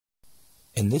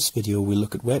In this video we'll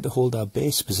look at where to hold our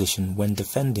base position when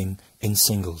defending in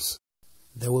singles.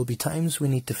 There will be times we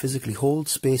need to physically hold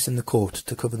space in the court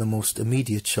to cover the most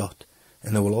immediate shot,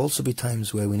 and there will also be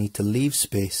times where we need to leave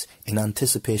space in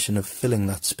anticipation of filling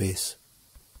that space.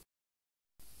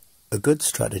 A good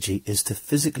strategy is to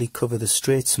physically cover the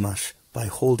straight smash by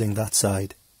holding that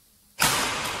side.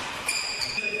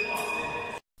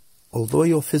 Although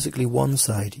you're physically one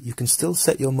side, you can still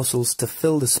set your muscles to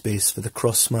fill the space for the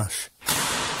cross smash.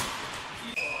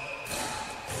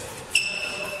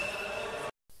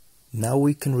 Now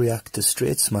we can react to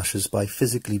straight smashes by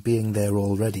physically being there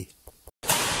already.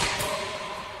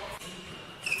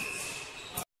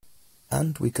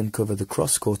 And we can cover the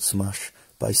cross-court smash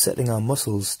by setting our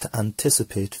muscles to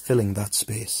anticipate filling that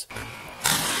space.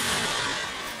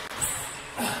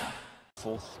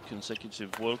 Fourth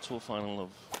consecutive World Tour final of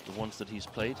the ones that he's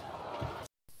played.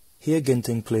 Here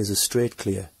Ginting plays a straight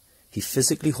clear. He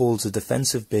physically holds a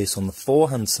defensive base on the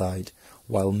forehand side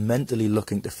while mentally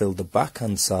looking to fill the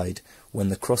backhand side when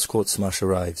the cross-court smash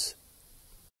arrives.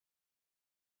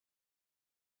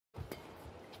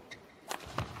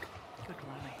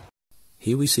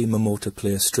 Here we see Momota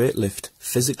play a straight lift,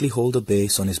 physically hold a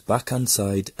base on his backhand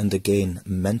side and again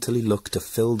mentally look to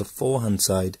fill the forehand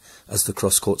side as the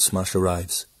cross-court smash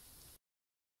arrives.